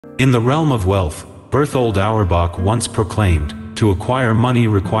In the realm of wealth, Berthold Auerbach once proclaimed, "To acquire money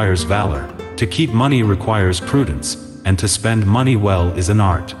requires valor, to keep money requires prudence, and to spend money well is an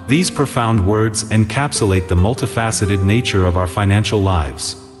art." These profound words encapsulate the multifaceted nature of our financial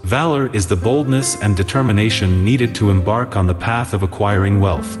lives. Valor is the boldness and determination needed to embark on the path of acquiring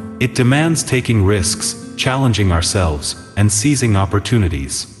wealth. It demands taking risks, challenging ourselves, and seizing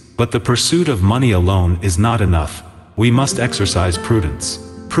opportunities. But the pursuit of money alone is not enough. We must exercise prudence.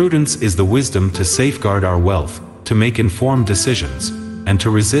 Prudence is the wisdom to safeguard our wealth, to make informed decisions, and to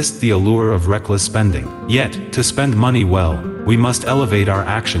resist the allure of reckless spending. Yet, to spend money well, we must elevate our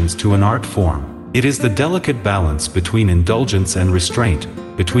actions to an art form. It is the delicate balance between indulgence and restraint,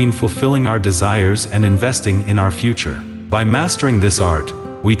 between fulfilling our desires and investing in our future. By mastering this art,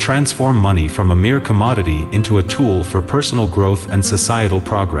 we transform money from a mere commodity into a tool for personal growth and societal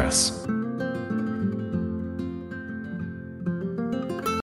progress.